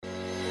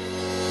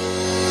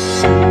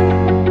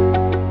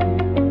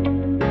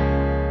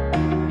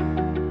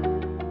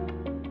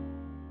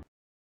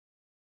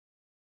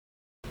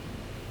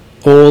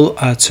All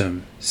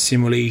atom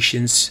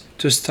simulations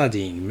to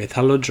studying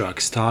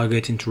metallodrugs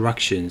target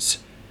interactions.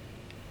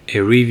 A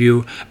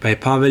review by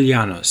Pavel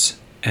Janos,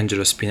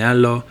 Angelo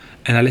Spinello,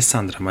 and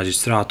Alessandra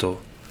Magistrato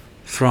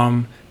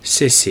from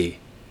CESI,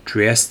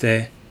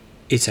 Trieste,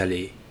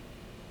 Italy.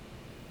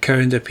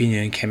 Current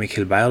Opinion in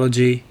Chemical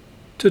Biology,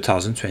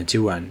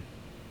 2021.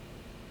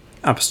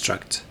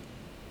 Abstract.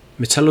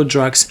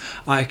 Metallodrugs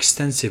are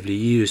extensively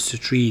used to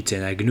treat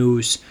and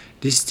diagnose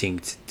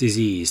distinct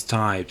disease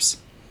types.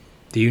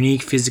 The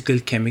unique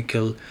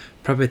physical-chemical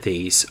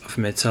properties of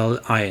metal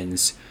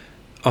ions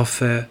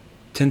offer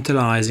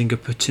tantalizing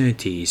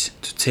opportunities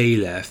to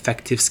tailor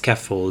effective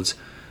scaffolds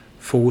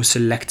for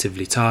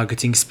selectively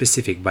targeting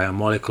specific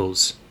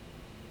biomolecules.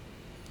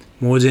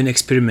 Modern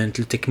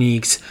experimental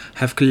techniques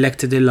have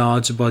collected a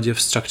large body of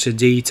structured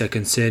data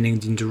concerning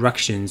the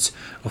interactions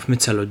of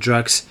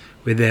metallodrugs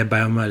with their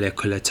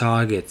biomolecular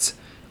targets,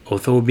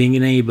 although being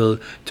unable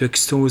to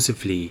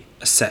exhaustively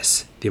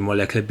assess the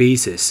molecular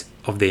basis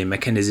of their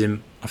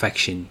mechanism of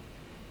action.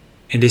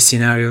 In this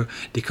scenario,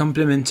 the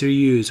complementary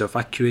use of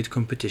accurate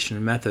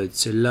computational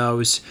methods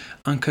allows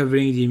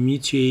uncovering the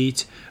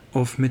mutate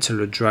of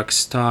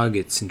metallodrugs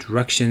targets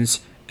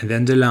interactions and the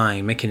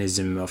underlying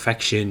mechanism of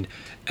action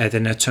at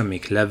an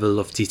atomic level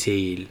of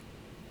detail.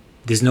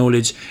 This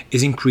knowledge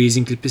is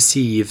increasingly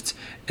perceived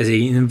as an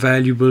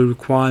invaluable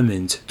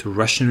requirement to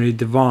rationally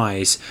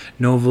devise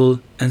novel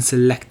and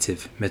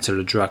selective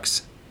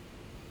metallodrugs.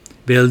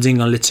 Building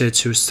on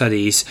literature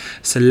studies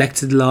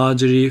selected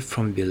largely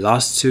from the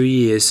last 2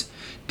 years,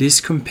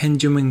 this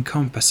compendium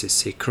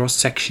encompasses a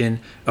cross-section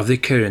of the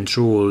current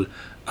role,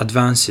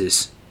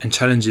 advances, and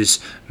challenges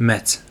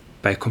met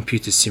by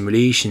computer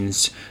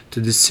simulations to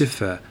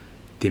decipher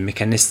the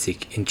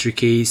mechanistic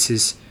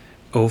intricacies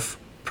of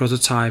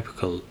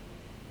prototypical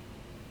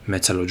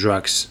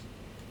metallodrugs.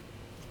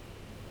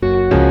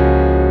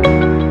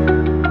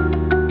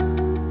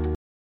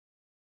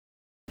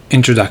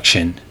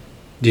 Introduction.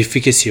 The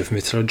efficacy of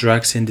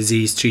metallodrugs in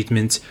disease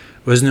treatment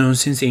was known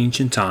since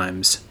ancient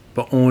times,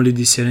 but only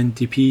the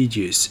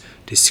serendipitous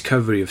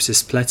discovery of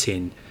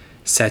cisplatin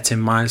set a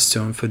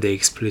milestone for their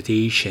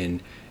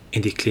exploitation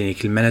in the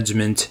clinical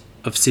management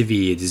of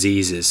severe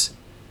diseases.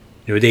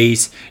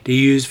 Nowadays, their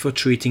use for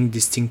treating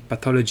distinct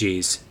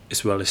pathologies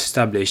is well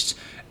established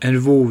and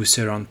revolves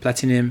around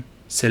platinum,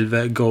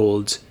 silver,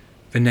 gold,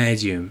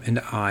 vanadium,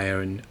 and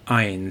iron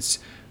ions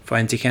for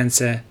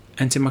anti-cancer,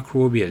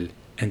 antimicrobial,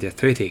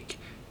 anti-arthritic,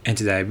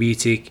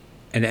 anti-diabetic,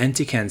 and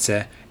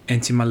anti-cancer,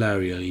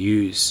 anti-malarial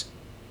use.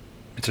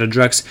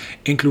 Metallodrugs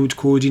include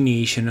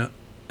coordination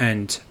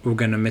and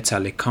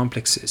organometallic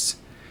complexes.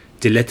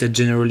 The latter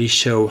generally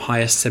show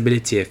higher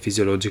stability of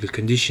physiological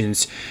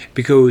conditions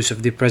because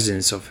of the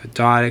presence of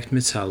direct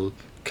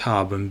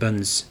metal-carbon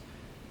bonds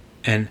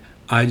and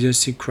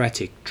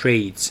idiosyncratic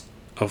traits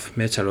of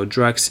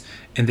metallodrugs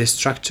in their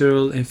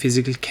structural and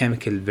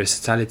physical-chemical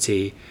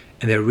versatility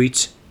and their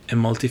rich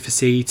and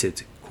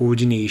multifaceted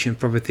coordination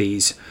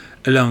properties,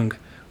 along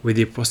with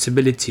the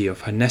possibility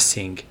of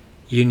harnessing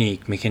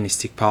unique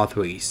mechanistic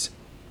pathways.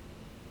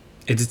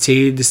 A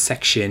detailed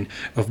dissection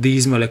of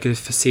these molecular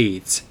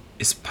facets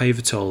is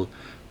pivotal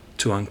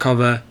to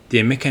uncover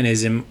the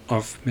mechanism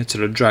of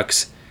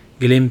metallodrugs,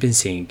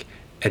 glimpsing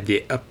at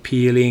the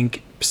appealing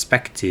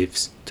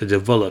perspectives to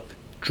develop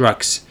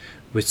drugs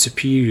with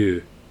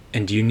superior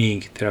and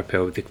unique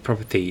therapeutic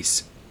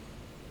properties.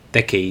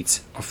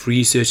 Decades of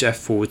research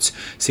efforts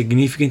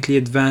significantly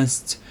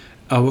advanced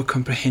our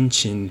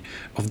comprehension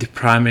of the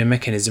primary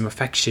mechanism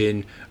of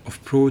action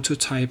of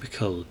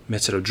prototypical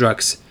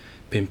metallodrugs,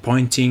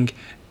 pinpointing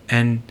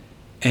an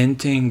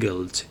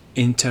entangled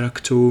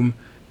interactome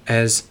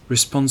as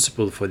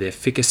responsible for their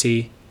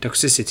efficacy,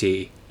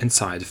 toxicity, and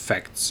side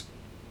effects.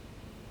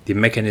 The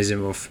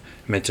mechanism of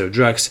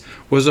metallodrugs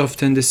was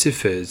often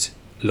deciphered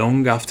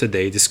long after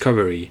their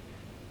discovery.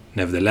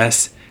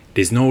 Nevertheless,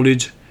 this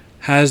knowledge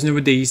has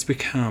nowadays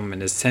become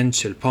an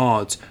essential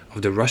part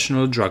of the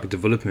rational drug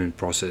development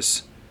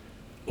process.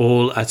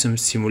 All atom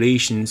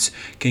simulations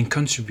can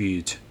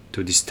contribute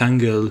to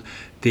disentangle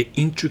the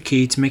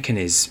intricate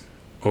mechanism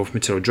of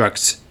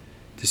metallodrugs,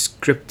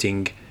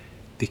 describing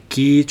the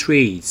key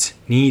traits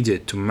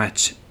needed to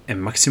match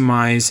and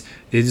maximize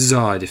the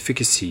desired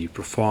efficacy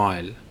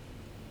profile.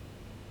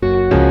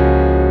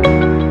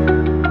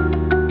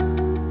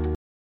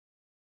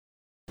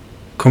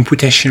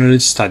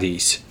 Computational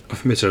studies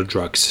of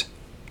metallodrugs.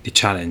 The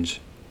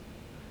challenge.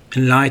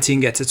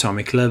 Enlightening at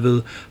atomic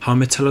level how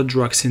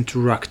metallodrugs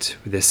interact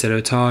with their cellular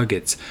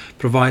targets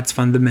provides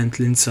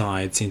fundamental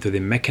insights into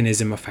the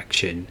mechanism of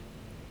action.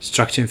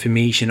 Structure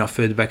information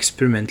offered by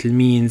experimental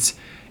means,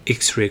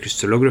 X-ray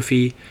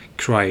crystallography,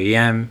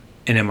 cryo-EM,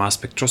 NMR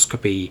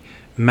spectroscopy,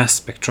 mass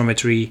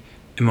spectrometry,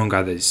 among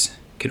others,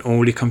 can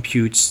only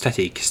compute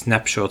static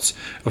snapshots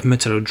of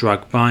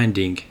metallodrug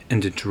binding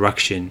and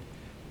interaction,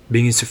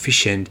 being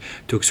insufficient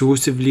to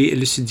exhaustively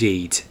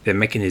elucidate their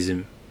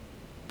mechanism.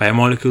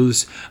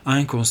 Biomolecules are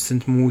in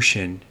constant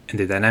motion, and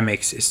the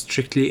dynamics is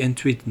strictly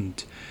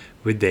entwined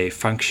with their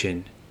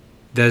function.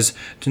 Thus,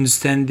 to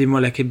understand the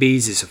molecular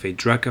basis of a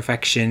drug of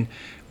action,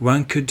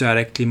 one could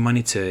directly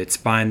monitor its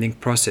binding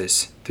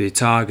process to the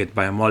target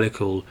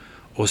biomolecule,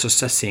 also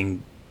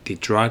assessing the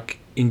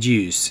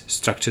drug-induced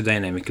structure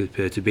dynamical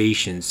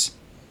perturbations.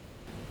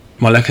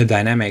 Molecular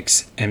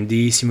dynamics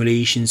 (MD)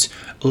 simulations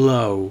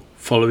allow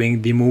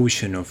following the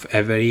motion of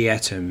every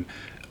atom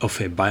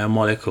of a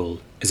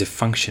biomolecule as a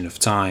function of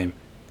time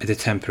at a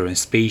temporal and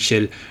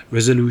spatial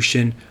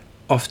resolution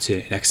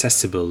often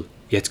inaccessible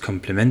yet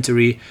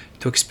complementary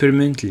to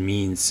experimental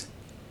means.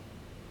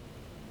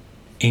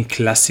 In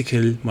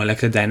classical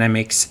molecular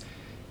dynamics,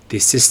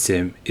 this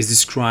system is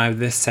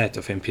described as a set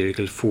of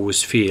empirical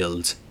force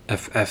fields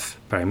 (FF)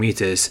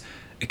 parameters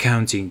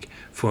accounting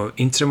for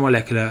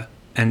intramolecular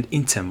and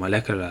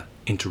intermolecular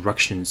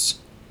interactions.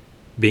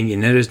 Being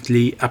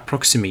inherently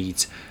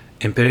approximate,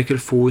 empirical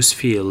force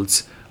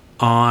fields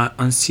are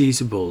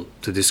unsuitable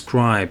to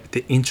describe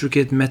the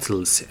intricate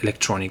metal's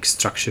electronic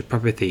structure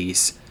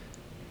properties.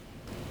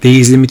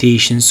 These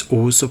limitations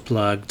also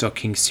plague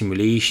docking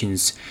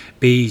simulations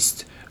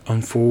based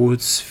on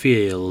force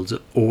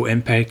field or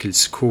empirical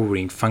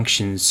scoring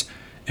functions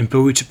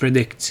employed to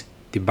predict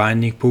the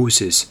binding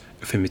process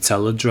of a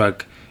metal or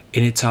drug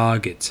in a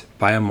target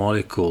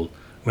biomolecule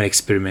when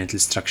experimental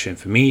structure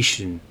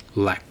information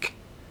lack.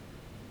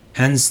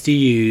 Hence the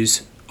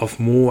use of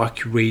more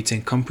accurate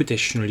and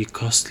computationally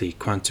costly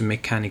quantum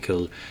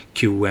mechanical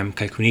QM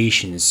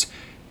calculations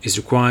is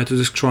required to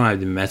describe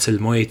the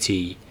metal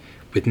moiety,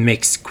 with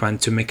mixed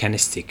quantum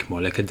mechanistic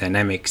molecular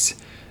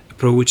dynamics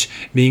approach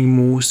being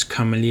most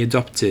commonly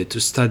adopted to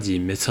study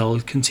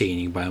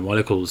metal-containing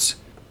biomolecules.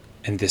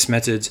 In this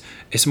method,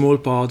 a small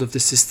part of the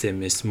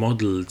system is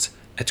modeled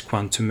at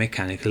quantum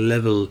mechanical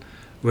level,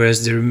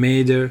 whereas the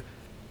remainder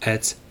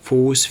at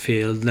force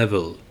field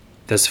level,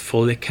 thus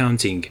fully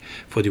accounting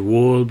for the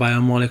whole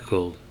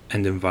biomolecule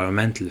and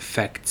environmental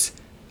effects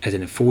at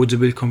an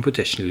affordable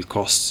computational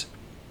cost.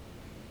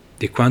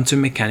 The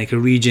quantum mechanical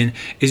region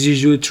is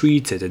usually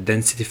treated at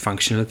density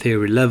functional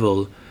theory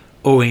level,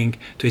 owing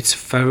to its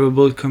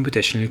favorable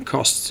computational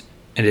cost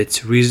and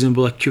its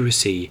reasonable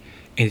accuracy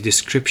in the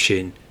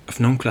description of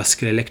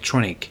non-classical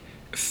electronic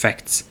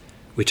effects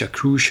which are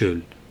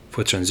crucial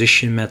for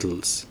transition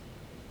metals.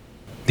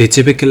 The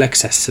typical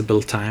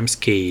accessible time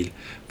scale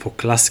for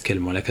classical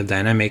molecular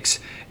dynamics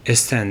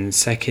is 10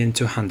 second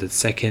to 100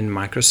 second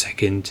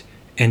microsecond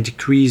and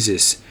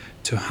decreases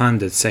to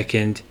 100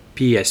 second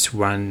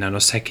PS1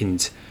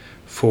 nanosecond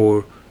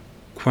for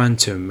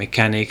quantum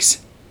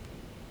mechanics,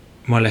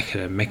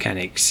 molecular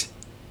mechanics,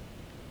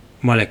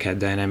 molecular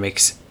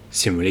dynamics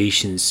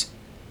simulations,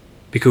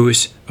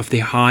 because of the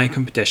high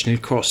computational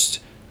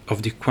cost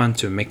of the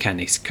quantum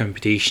mechanics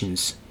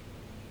computations.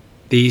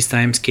 These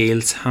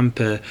timescales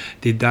hamper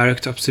the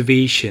direct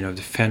observation of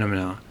the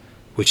phenomena,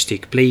 which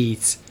take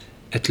place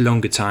at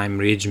longer time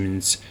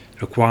regimens,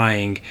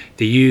 requiring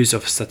the use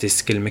of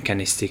statistical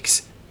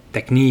mechanistics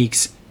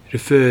techniques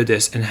referred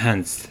as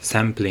enhanced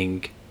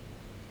sampling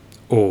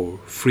or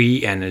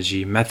free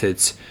energy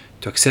methods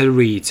to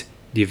accelerate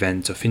the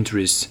event of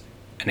interest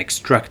and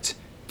extract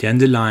the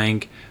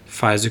underlying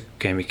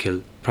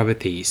physicochemical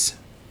properties.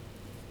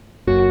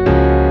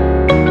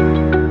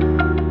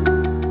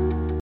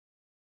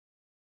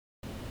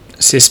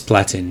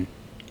 Cisplatin,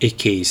 a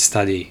case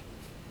study.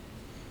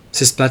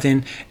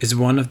 Cisplatin is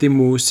one of the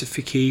most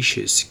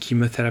efficacious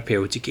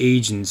chemotherapeutic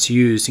agents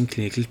used in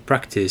clinical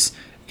practice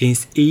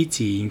against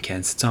 18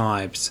 cancer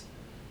types.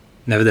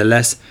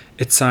 Nevertheless,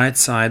 its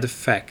side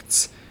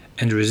effects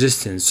and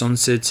resistance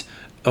onset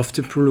of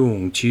the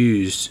prolonged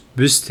use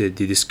boosted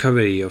the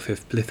discovery of a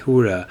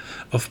plethora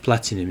of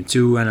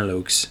platinum-2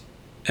 analogues,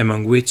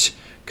 among which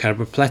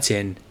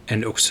carboplatin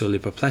and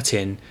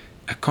oxaliplatin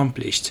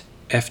accomplished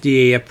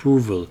FDA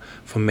approval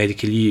for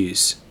medical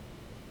use.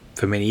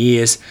 For many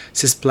years,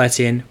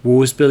 cisplatin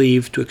was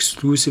believed to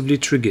exclusively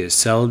trigger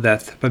cell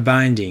death by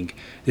binding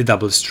the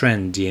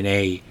double-strand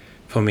DNA,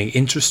 forming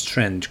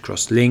intra-strand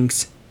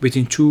cross-links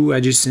between two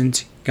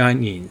adjacent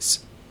guanines.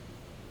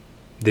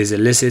 This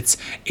elicits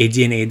a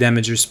DNA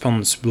damage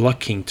response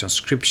blocking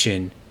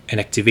transcription and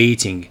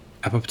activating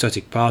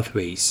apoptotic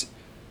pathways.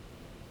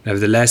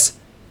 Nevertheless,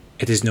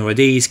 it is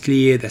nowadays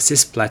clear that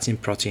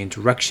cisplatin-protein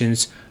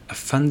interactions are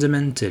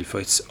fundamental for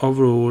its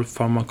overall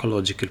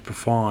pharmacological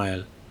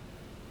profile.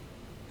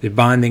 The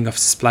binding of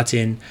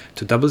cisplatin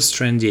to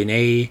double-strand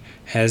DNA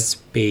has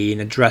been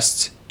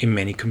addressed in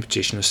many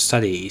computational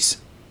studies.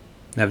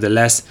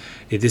 Nevertheless,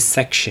 the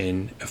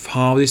dissection of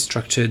how the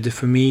structured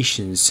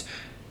deformations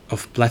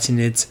of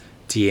platinate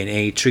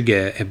DNA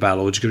trigger a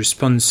biological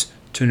response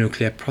to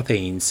nuclear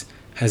proteins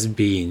has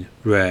been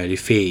rarely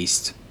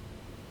faced.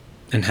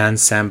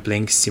 Enhanced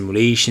sampling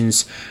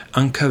simulations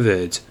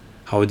uncovered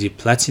how the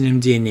platinum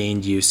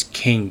DNA-induced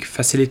kink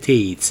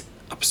facilitates,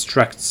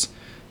 obstructs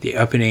the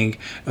opening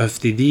of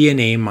the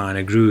DNA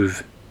minor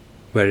groove,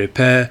 where a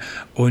pair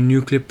or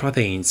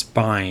nucleoproteins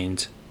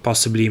bind,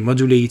 possibly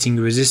modulating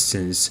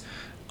resistance,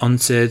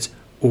 onset,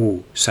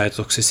 or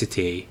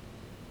cytotoxicity,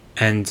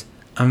 and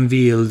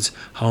unveiled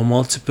how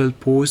multiple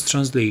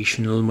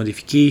post-translational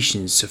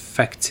modifications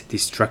affect the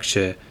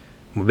structure,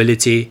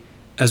 mobility,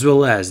 as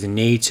well as the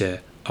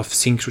nature of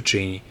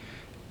synchrotry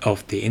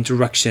of the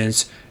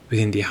interactions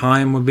within the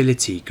high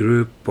mobility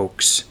group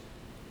box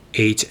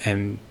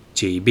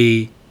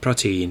HMGB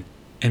protein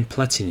and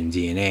platinum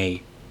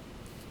DNA.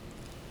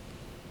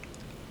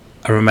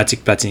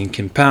 Aromatic platinum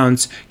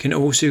compounds can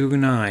also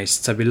recognize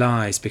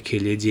stabilized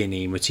peculiar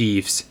DNA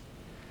motifs.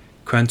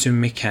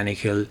 Quantum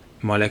mechanical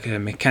molecular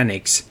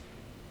mechanics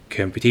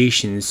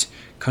computations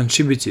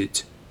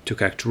contributed to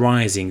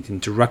characterizing the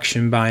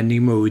interaction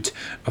binding mode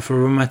of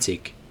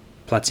aromatic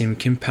platinum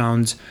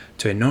compounds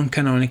to a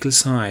non-canonical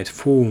site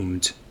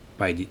formed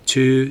by the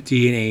two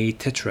DNA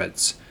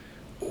tetrads,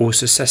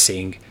 also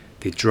assessing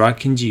the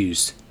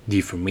drug-induced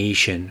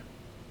deformation.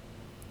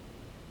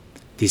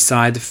 The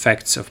side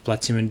effects of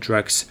platinum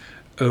drugs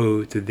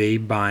owe to their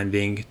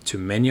binding to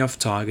many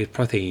off-target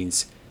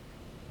proteins,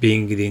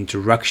 being the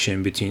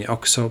interaction between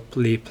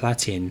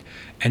oxaliplatin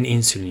and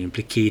insulin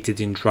implicated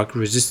in drug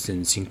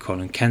resistance in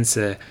colon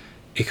cancer.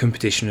 A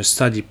computational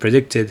study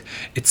predicted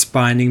its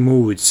binding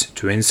modes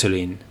to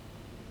insulin.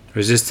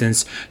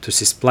 Resistance to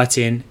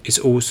cisplatin is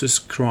also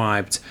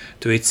ascribed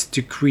to its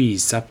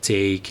decreased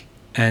uptake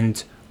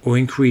and or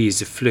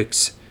increased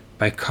flux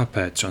by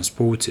copper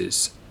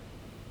transporters.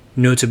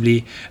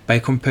 Notably, by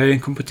comparing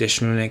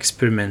computational and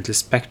experimental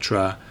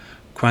spectra,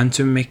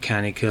 quantum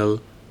mechanical,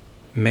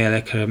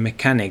 molecular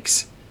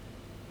mechanics,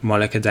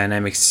 molecular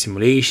dynamics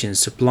simulations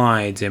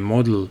supplied a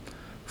model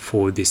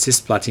for the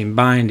cisplatin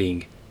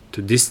binding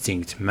to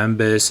distinct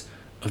members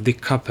of the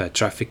copper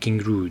trafficking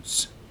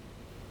routes.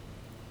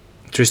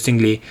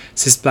 Interestingly,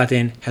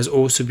 cisplatin has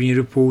also been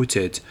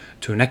reported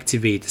to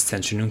inactivate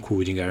extension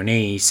encoding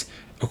RNAs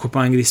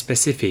occupying the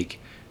specific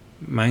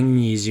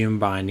magnesium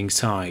binding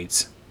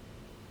sites.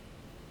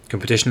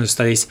 Computational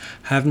studies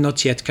have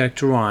not yet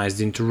characterized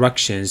the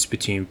interactions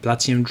between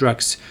platinum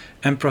drugs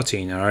and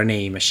protein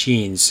RNA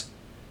machines.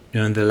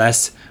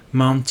 Nonetheless,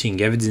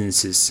 mounting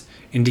evidences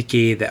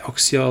indicate that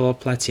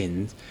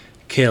oxaliplatin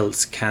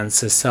kills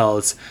cancer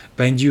cells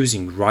by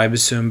inducing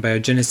ribosome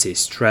biogenesis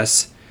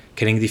stress,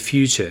 killing the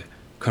future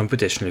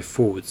computational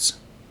efforts.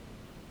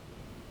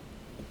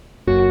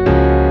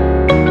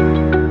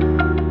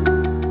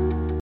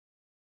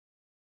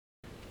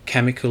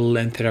 Chemical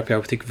and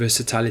therapeutic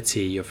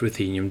versatility of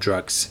ruthenium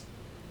drugs.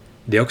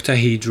 The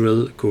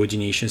octahedral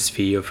coordination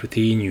sphere of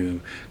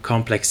ruthenium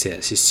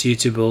complexes is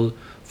suitable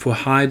for a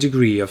high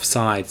degree of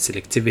site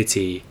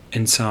selectivity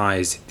and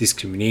size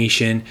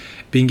discrimination,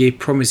 being a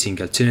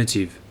promising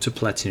alternative to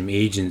platinum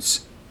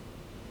agents.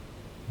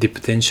 The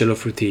potential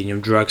of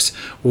ruthenium drugs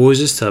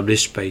was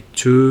established by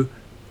two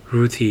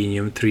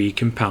ruthenium-3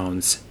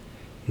 compounds,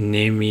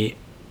 namely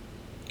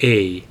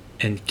A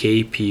and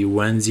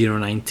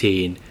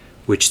KP1019,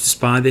 which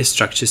despite their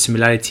structure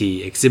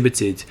similarity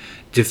exhibited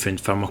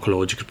different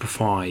pharmacological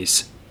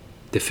profiles,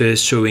 the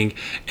first showing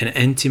an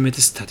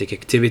anti-metastatic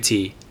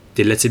activity,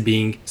 the latter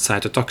being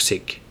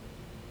cytotoxic.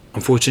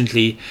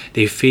 Unfortunately,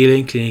 their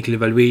failing clinical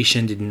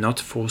evaluation did not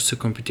foster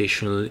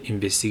computational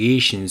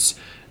investigations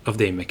of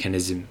their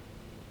mechanism.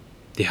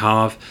 They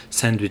have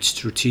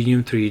sandwiched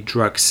ruthenium-3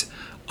 drugs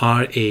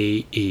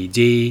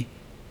RAED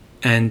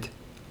and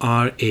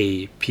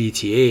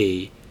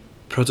RAPTA.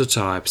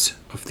 Prototypes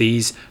of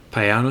these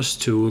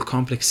pianostool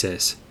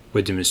complexes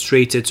were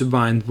demonstrated to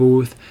bind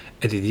both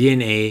at the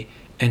DNA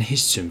and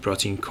histone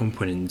protein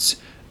components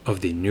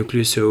of the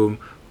nucleosome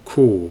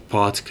core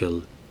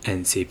particle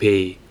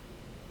NCP.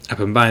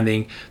 Upon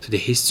binding to the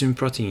histone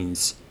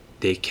proteins,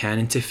 they can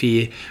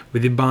interfere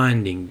with the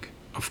binding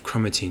of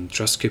chromatin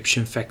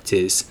transcription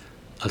factors,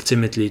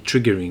 ultimately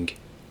triggering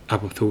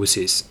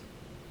apoptosis.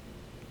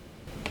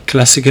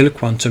 Classical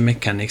quantum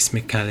mechanics,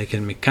 mechanical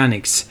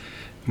mechanics,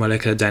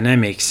 molecular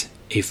dynamics,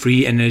 and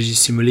free energy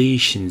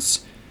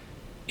simulations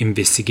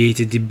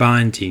investigated the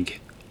binding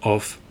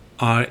of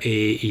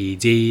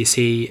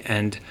RAEDC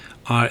and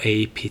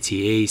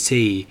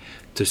RAPTAC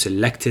to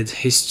selected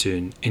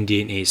histone and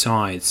DNA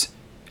sites,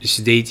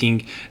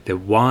 elucidating that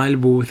while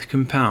both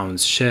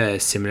compounds share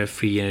similar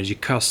free energy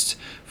costs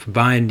for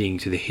binding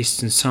to the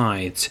histone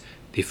sites,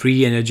 the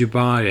free energy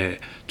barrier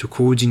to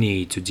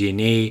coordinate to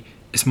DNA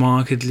is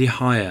markedly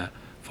higher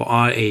for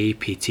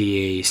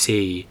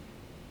RAPTAC,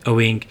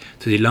 owing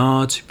to the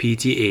large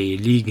PTA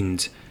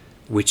ligand,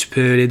 which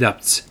poorly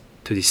adapts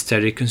to the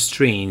steric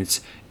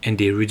constraints and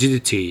the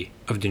rigidity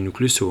of the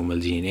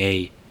nucleosomal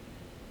DNA.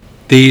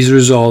 These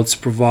results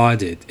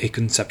provided a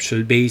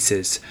conceptual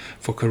basis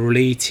for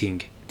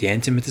correlating the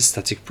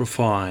antimetastatic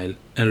profile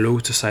and low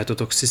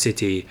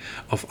cytotoxicity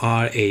of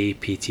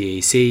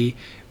RAPTAC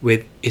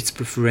with its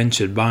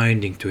preferential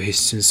binding to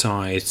histone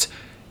sites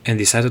and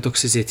the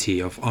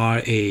cytotoxicity of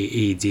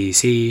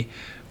RAEDC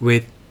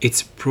with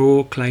its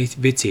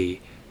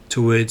proclivity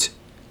towards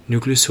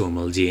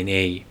nucleosomal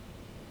DNA.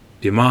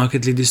 The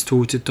markedly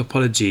distorted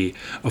topology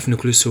of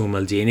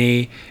nucleosomal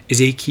DNA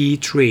is a key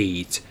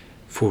trait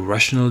for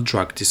rational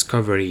drug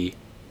discovery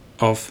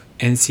of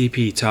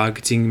NCP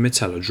targeting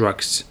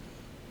metallodrugs.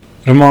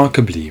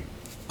 Remarkably,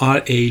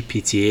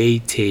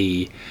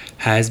 RAPTAT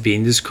has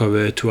been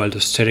discovered to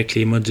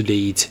allosterically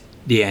modulate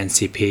the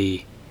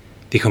NCP.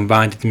 The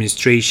combined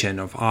administration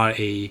of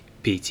RAPTAT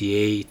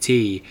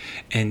PTAT,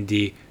 and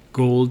the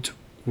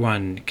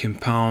GOLD1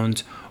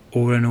 compound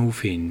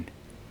auranofin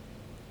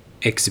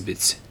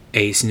exhibits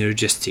a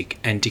synergistic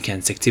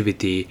anti-cancer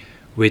activity,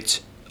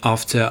 which,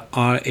 after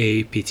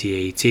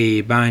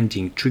RA-PTAT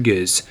binding,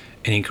 triggers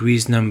an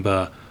increased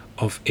number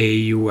of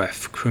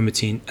AUF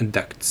chromatin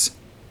adducts.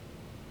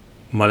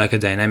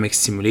 Molecular dynamics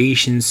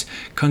simulations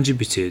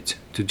contributed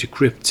to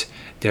decrypt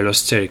the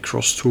allosteric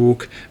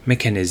crosstalk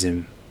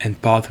mechanism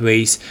and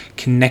pathways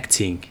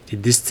connecting the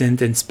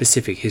distant and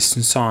specific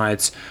histone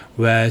sites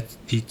where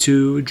the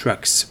two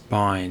drugs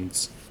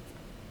bind.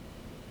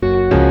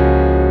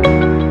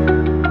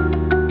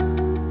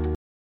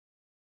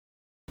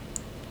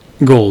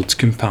 Gold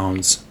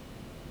compounds.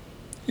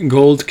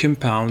 Gold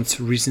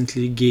compounds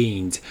recently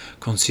gained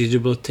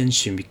considerable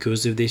attention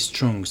because of their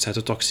strong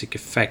cytotoxic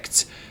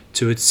effects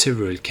towards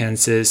several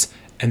cancers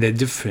and their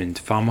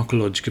different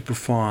pharmacological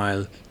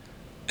profile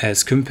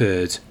as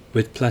compared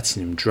with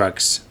platinum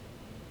drugs.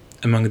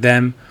 Among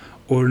them,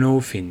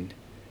 auranofin,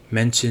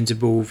 mentioned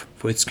above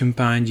for its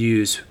combined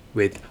use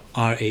with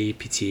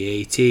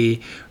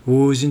RA-PTAT,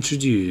 was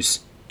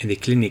introduced in the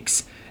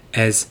clinics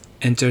as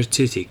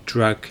antiarthritic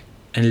drug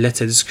and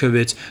later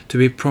discovered to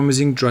be a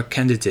promising drug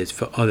candidate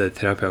for other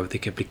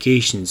therapeutic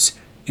applications,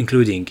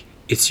 including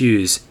its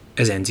use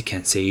as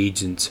anti-cancer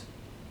agent.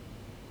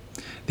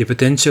 The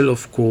potential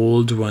of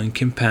GOLD1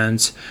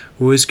 compounds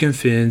was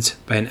confirmed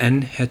by an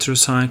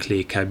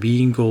N-heterocyclic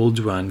carbene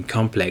GOLD1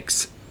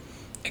 complex,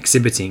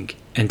 exhibiting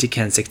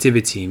anti-cancer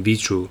activity in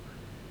vitro.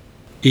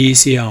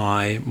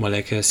 ECI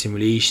molecular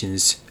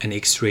simulations and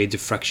X-ray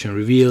diffraction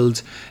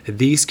revealed that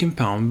these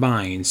compound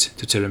binds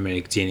to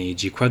telomeric DNA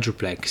G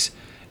quadruplex,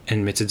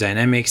 and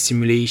metadynamic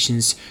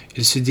simulations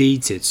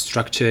elucidated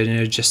structural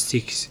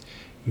energetics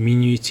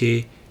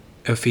minutiae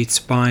of its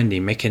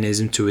binding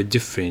mechanism to a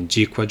different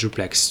G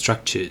quadruplex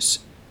structures,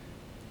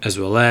 as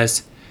well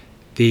as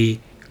the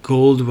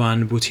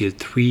GOLD1 butyl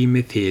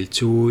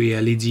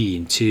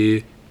 3-methyl-2-ialidine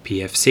 2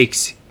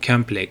 PF6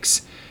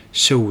 complex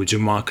showed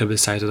remarkable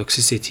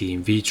cytotoxicity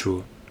in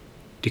vitro.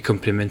 The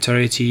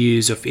complementarity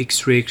use of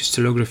X-ray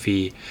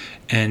crystallography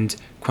and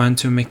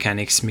quantum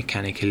mechanics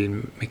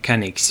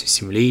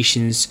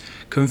simulations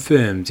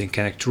confirmed and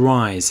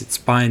characterized its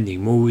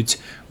binding mode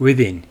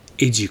within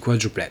a G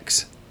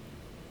quadruplex.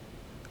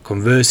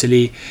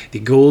 Conversely, the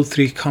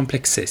GOLD3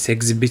 complexes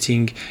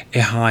exhibiting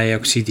a high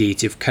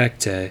oxidative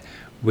character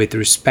with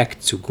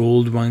respect to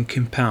GOLD1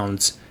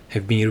 compounds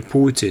have been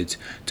reported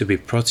to be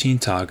protein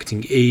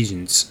targeting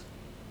agents.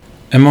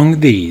 Among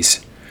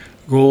these,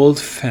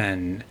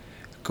 GOLD-FAN,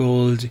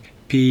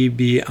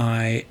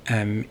 GOLD-PBIME,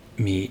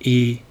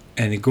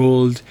 and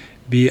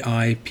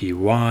GOLD-BIPY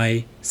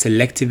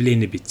selectively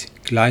inhibit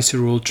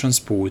glycerol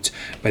transport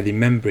by the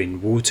membrane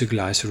water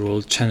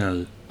glycerol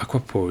channel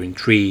aquaporin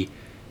 3,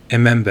 a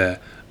member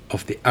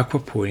of the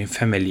aquaporin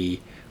family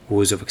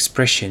whose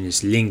expression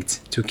is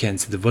linked to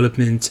cancer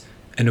development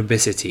and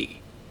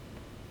obesity.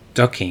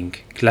 Docking,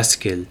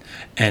 classical,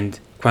 and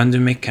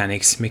quantum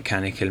mechanics,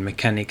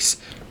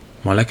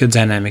 molecular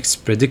dynamics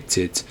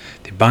predicted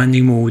the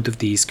binding mode of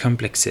these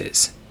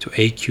complexes to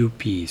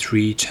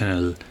AQP3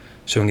 channel,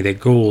 showing that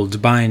gold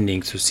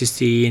binding to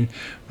cysteine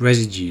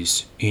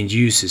residues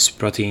induces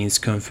proteins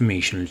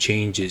conformational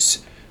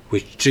changes,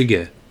 which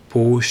trigger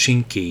pore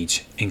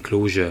shrinkage and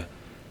closure,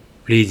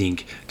 leading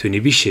to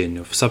inhibition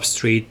of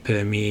substrate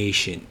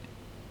permeation.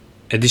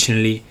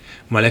 Additionally,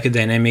 molecular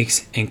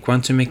dynamics and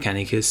quantum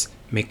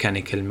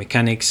mechanical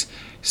mechanics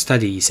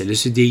studies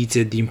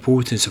elucidated the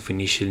importance of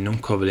initial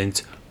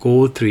non-covalent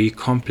GOLD3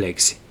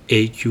 complex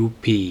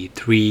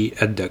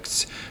AQP3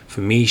 adducts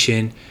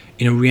formation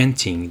in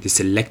orienting the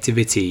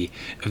selectivity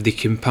of the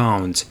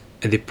compound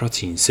at the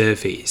protein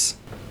surface.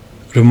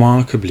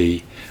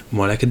 Remarkably,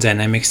 molecular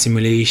dynamic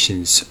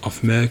simulations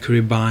of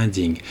mercury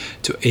binding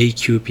to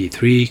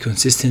AQP3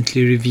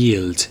 consistently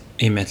revealed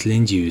a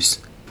metal-induced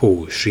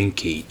pore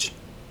shrinkage.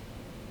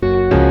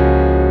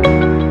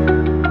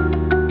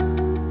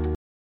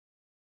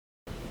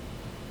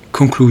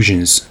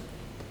 Conclusions.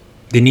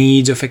 The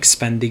need of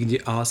expanding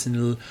the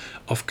arsenal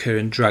of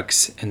current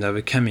drugs and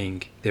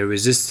overcoming their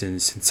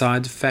resistance and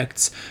side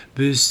effects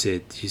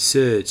boosted the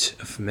research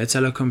of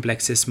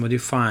metallocomplexes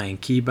modifying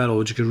key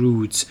biological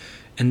routes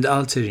and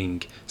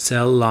altering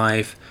cell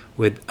life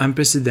with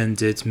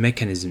unprecedented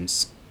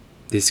mechanisms.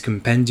 This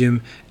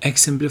compendium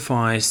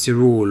exemplifies the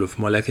role of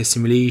molecular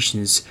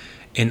simulations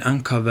in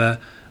uncover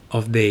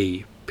of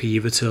the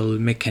pivotal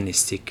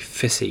mechanistic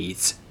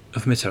facets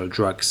of metal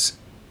drugs.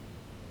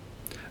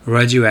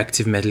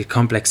 Radioactive metal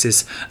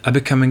complexes are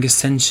becoming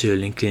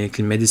essential in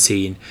clinical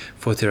medicine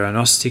for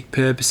theranostic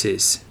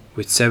purposes,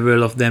 with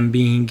several of them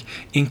being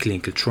in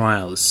clinical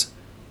trials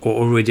or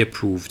already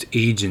approved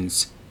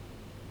agents.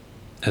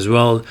 As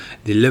well,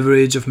 the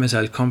leverage of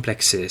metal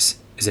complexes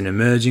is an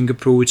emerging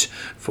approach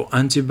for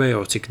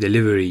antibiotic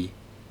delivery.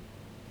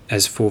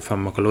 As for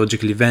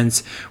pharmacological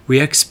events, we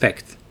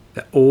expect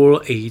that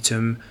all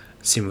atom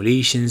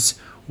simulations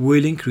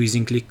will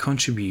increasingly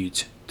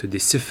contribute to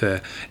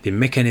decipher the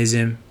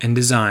mechanism and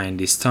design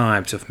these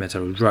types of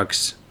metal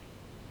drugs.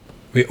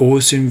 We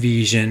also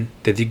envision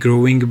that the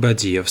growing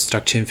body of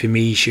structured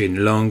information,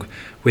 along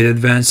with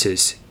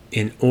advances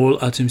in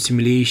all atom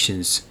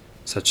simulations,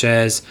 such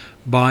as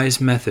bias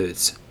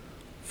methods,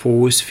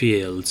 force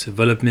field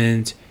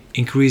development,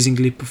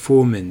 increasingly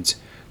performant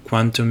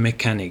quantum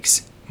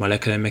mechanics,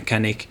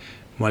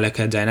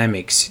 molecular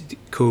dynamics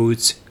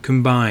codes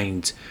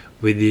combined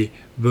with the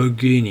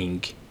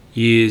burgeoning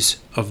use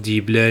of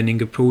deep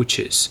learning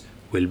approaches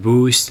will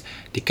boost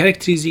the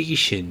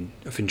characterization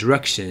of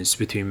interactions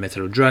between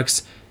metal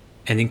drugs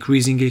and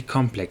increasingly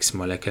complex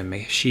molecular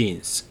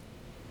machines.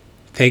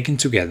 Taken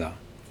together,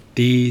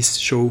 these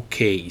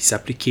showcase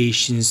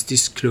applications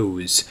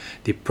disclose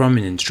the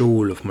prominent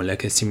role of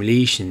molecular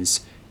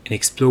simulations in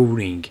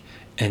exploring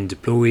and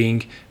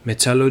deploying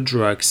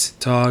metallo-drugs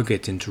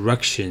target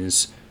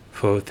interactions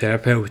for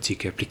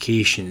therapeutic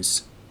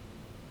applications.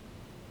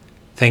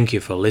 Thank you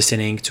for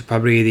listening to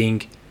Pub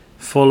Reading.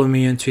 Follow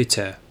me on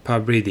Twitter,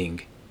 Pub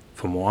Reading,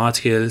 for more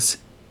articles,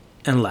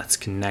 and let's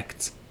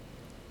connect.